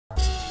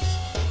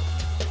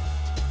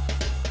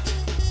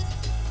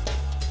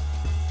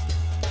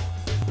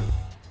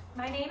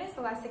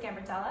Alessa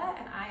Gambardella,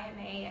 and I am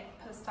a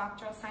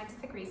postdoctoral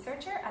scientific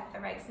researcher at the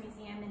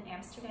Rijksmuseum in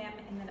Amsterdam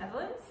in the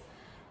Netherlands.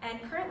 And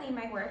currently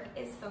my work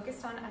is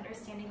focused on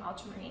understanding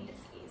ultramarine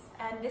disease.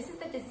 And this is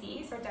the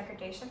disease or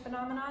degradation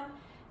phenomenon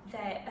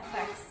that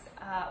affects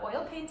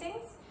oil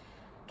paintings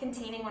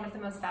containing one of the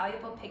most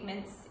valuable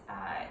pigments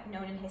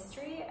known in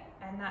history,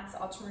 and that's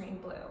ultramarine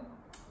blue.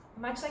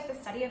 Much like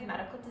the study of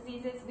medical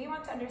diseases, we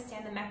want to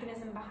understand the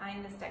mechanism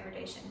behind this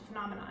degradation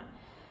phenomenon.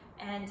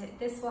 And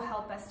this will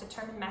help us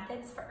determine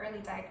methods for early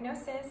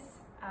diagnosis,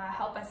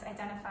 help us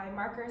identify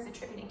markers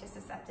attributing to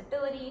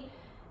susceptibility,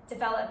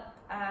 develop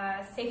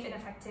safe and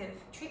effective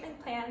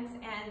treatment plans,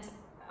 and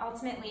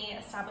ultimately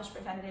establish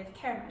preventative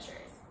care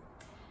measures.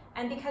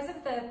 And because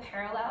of the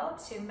parallel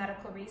to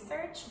medical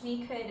research,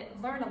 we could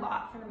learn a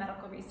lot from the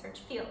medical research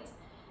field,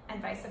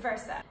 and vice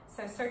versa.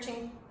 So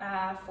searching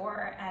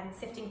for and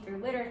sifting through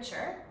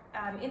literature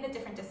in the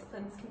different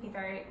disciplines can be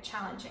very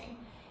challenging,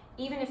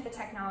 even if the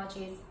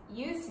technologies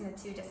used in the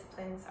two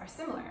disciplines are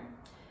similar.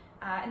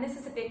 And this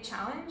is a big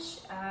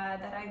challenge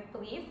that I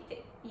believe the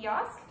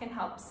EOSC can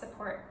help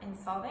support in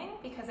solving,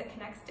 because it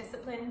connects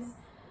disciplines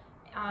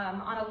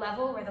on a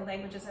level where the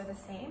languages are the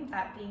same,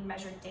 that being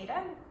measured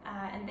data.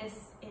 And this,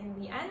 in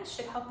the end,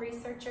 should help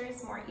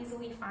researchers more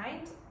easily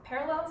find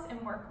parallels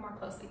and work more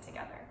closely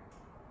together.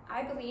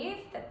 I believe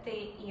that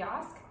the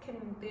EOSC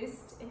can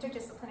boost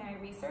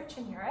interdisciplinary research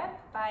in Europe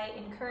by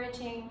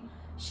encouraging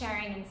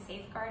sharing and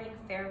safeguarding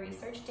fair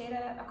research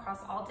data across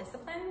all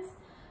disciplines.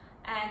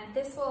 And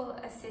this will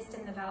assist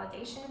in the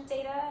validation of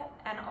data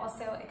and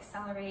also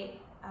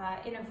accelerate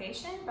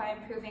innovation by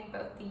improving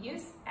both the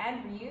use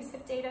and reuse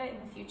of data in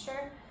the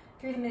future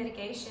through the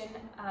mitigation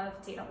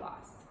of data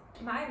loss.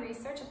 My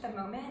research at the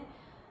moment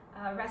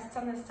rests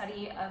on the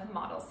study of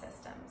model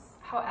systems.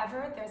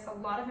 However, there's a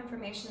lot of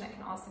information that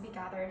can also be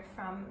gathered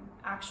from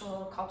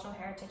actual cultural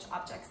heritage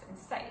objects and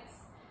sites,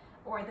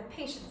 or the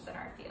patients in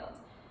our field.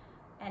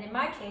 And in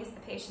my case,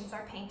 the patients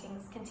are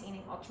paintings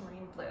containing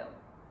ultramarine blue.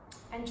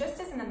 And just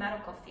as in the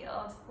medical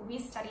field, we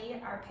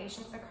study our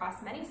patients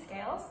across many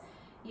scales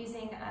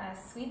using a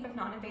sweep of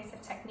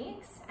non-invasive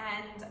techniques,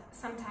 and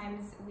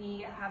sometimes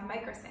we have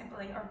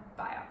microsampling or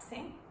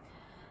biopsy.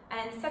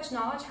 And such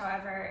knowledge,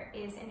 however,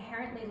 is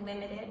inherently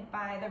limited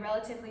by the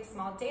relatively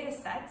small data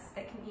sets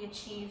that can be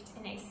achieved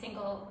in a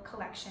single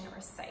collection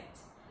or site.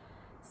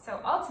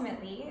 So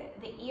ultimately,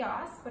 the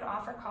EOSC would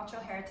offer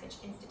cultural heritage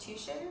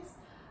institutions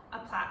a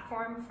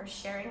platform for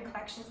sharing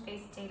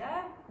collections-based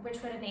data,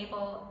 which would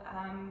enable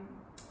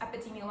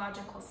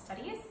epidemiological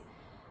studies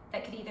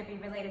that could either be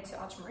related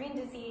to ultramarine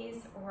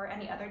disease or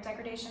any other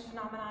degradation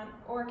phenomenon,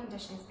 or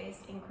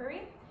conditions-based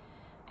inquiry.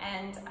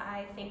 And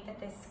I think that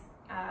this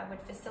would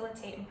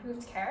facilitate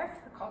improved care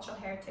for cultural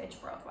heritage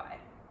worldwide.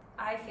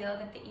 I feel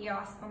that the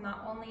EOSC will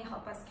not only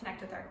help us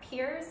connect with our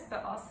peers,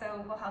 but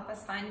also will help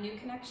us find new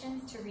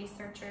connections to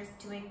researchers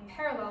doing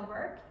parallel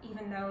work,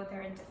 even though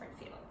they're in different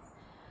fields.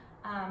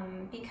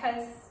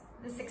 Because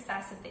the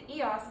success of the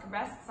EOSC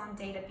rests on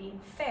data being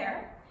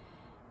fair,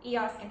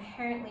 EOSC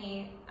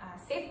inherently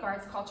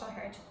safeguards cultural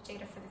heritage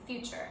data for the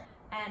future.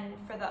 And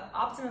for the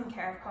optimum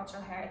care of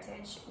cultural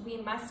heritage, we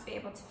must be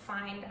able to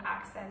find,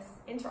 access,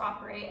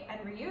 interoperate,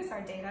 and reuse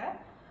our data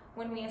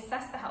when we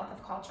assess the health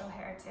of cultural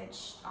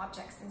heritage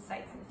objects and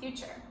sites in the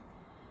future.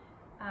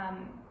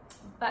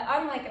 But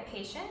unlike a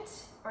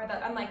patient, or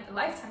unlike the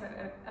lifetime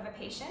of a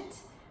patient,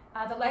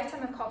 the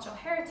lifetime of cultural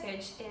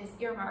heritage is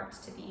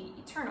earmarked to be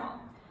eternal.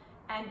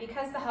 And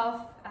because the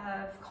health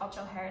of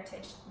cultural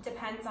heritage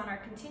depends on our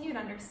continued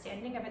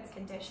understanding of its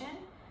condition,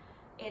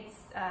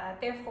 it's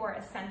therefore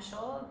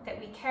essential that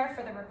we care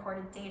for the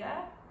recorded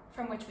data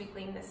from which we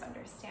glean this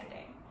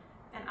understanding.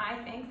 And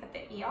I think that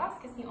the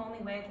EOSC is the only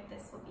way that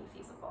this will be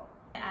feasible.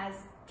 As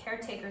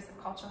caretakers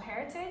of cultural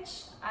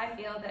heritage, I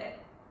feel that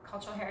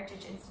cultural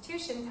heritage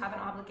institutions have an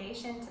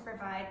obligation to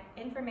provide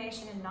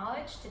information and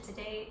knowledge to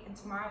today and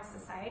tomorrow's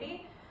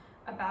society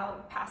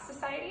about past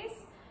societies.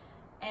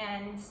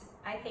 And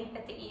I think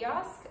that the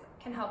EOSC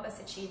can help us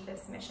achieve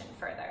this mission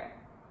further.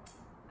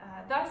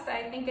 Thus,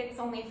 I think it's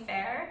only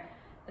fair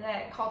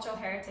that cultural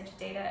heritage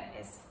data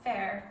is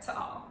fair to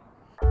all.